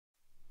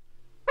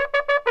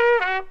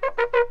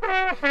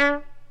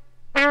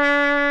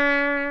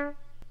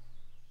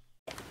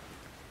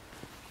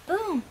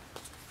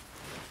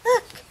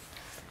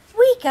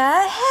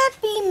got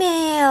Happy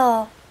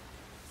Mail.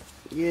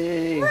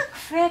 Yay. Look,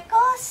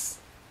 Freckles.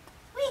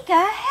 We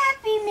got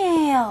Happy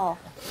Mail.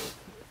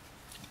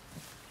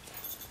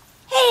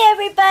 Hey,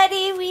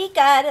 everybody. We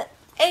got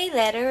a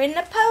letter in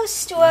the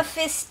post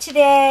office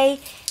today.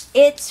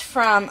 It's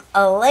from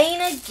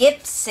Elena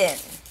Gibson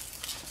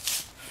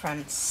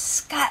from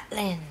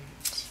Scotland.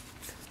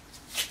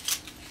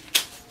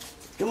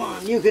 Come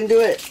on, you can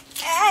do it.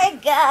 I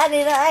got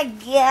it.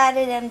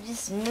 I'm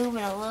just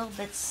moving a little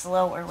bit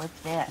slower with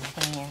that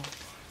hand.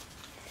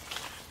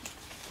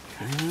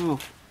 I know,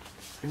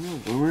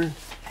 Boomer.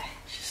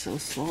 She's so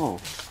slow.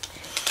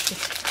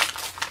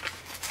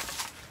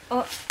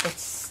 Oh,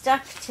 it's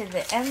stuck to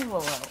the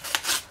envelope.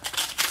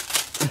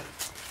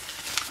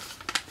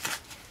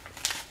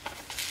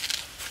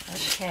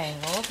 Okay,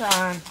 hold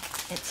on.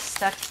 It's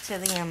stuck to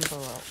the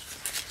envelope.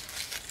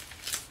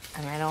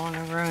 And I don't want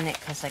to ruin it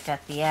because I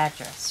got the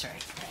address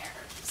right there.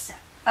 So,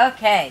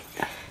 okay.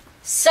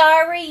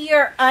 Sorry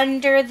you're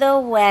under the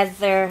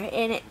weather.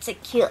 And it's a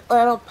cute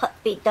little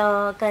puppy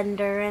dog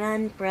under an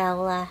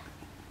umbrella.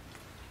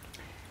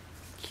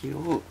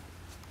 Cute.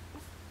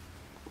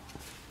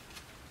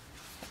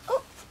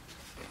 Oh.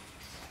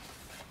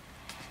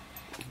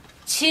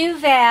 To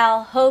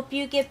Val, hope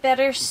you get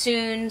better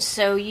soon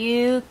so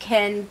you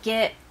can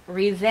get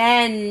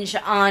revenge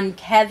on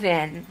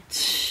Kevin.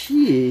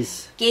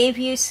 Jeez. Gave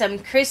you some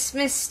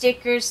Christmas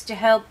stickers to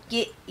help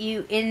get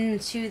you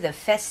into the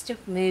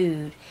festive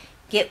mood.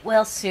 Get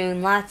well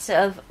soon. Lots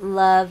of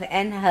love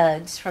and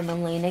hugs from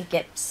Elena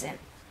Gibson.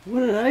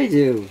 What did I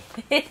do?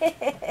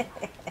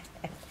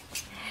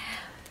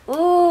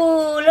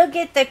 Ooh, look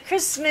at the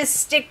Christmas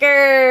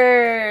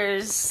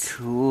stickers.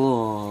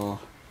 Cool.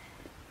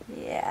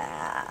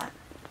 Yeah.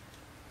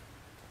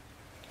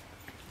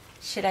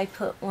 Should I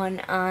put one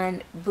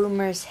on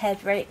Boomer's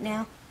head right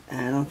now?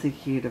 I don't think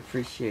he'd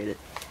appreciate it.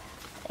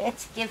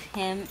 Let's give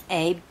him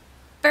a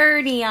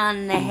birdie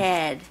on the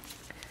head.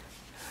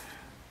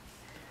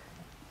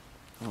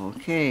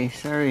 Okay,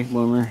 sorry,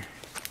 Boomer.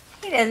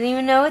 He doesn't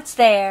even know it's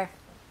there.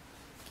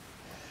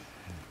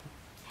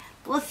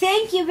 Well,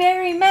 thank you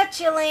very much,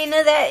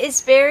 Elena. That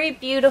is very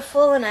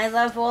beautiful, and I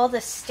love all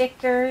the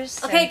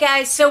stickers. Okay,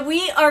 guys, so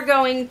we are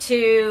going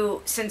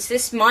to, since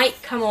this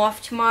might come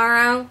off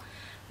tomorrow,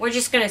 we're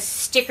just going to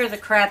sticker the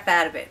crap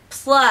out of it.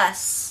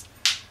 Plus,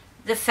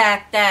 the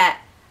fact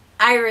that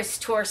Iris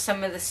tore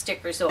some of the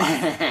stickers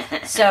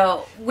off.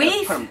 So,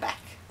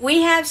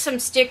 we have some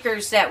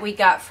stickers that we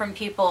got from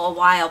people a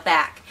while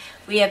back.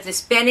 We have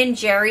this Ben &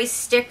 Jerry's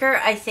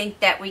sticker, I think,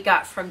 that we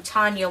got from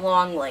Tanya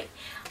Longley.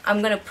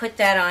 I'm going to put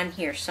that on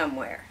here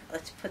somewhere.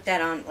 Let's put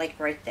that on, like,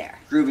 right there.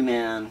 Groovy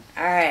man.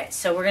 Alright,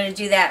 so we're going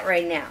to do that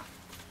right now.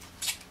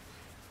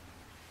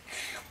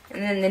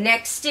 And then the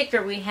next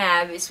sticker we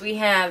have is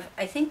I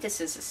think this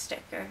is a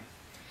sticker.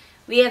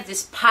 We have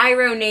this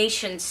Pyro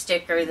Nation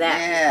sticker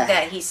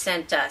that he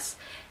sent us.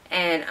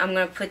 And I'm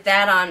going to put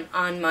that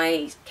on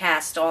my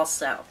cast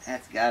also.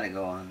 That's got to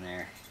go on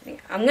there.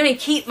 I'm going to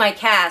keep my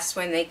cast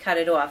when they cut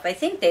it off. I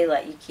think they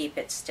let you keep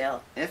it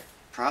still.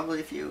 Probably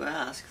if you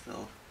ask,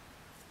 they'll...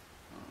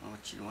 I don't know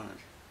what you want to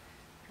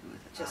do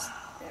with it. Just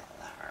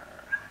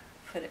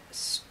put it...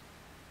 Push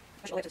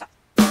it away to the top.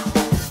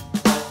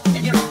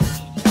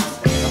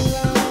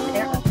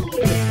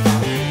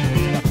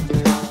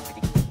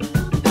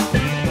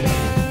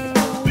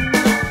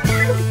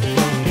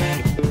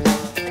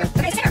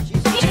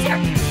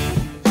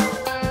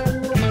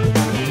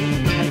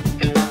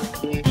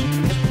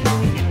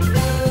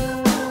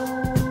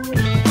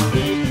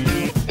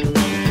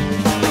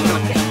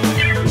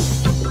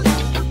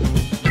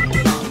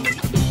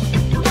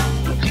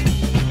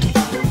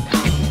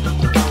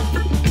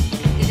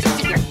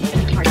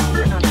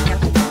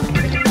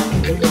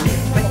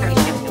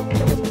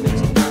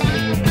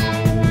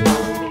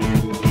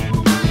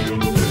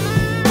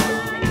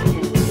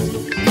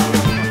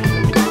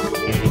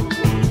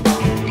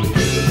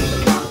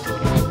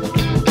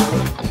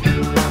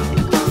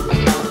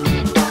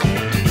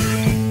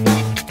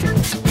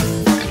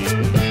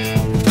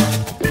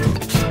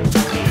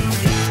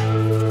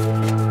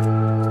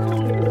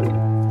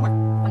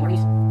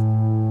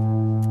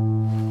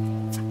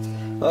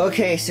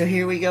 Okay, so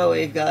here we go.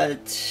 We've got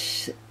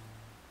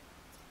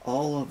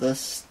all of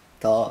this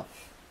stuff.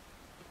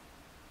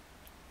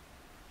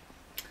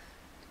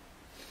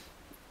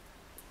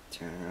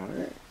 Turn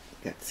over.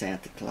 Got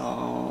Santa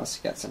Claus.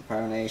 Got some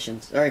Pyro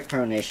Nation. Sorry,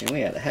 Pyro Nation.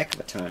 We had a heck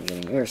of a time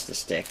getting yours to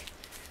stick.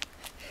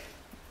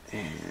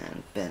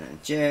 And Ben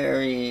 &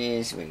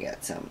 Jerry's. We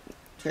got some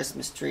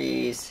Christmas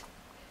trees.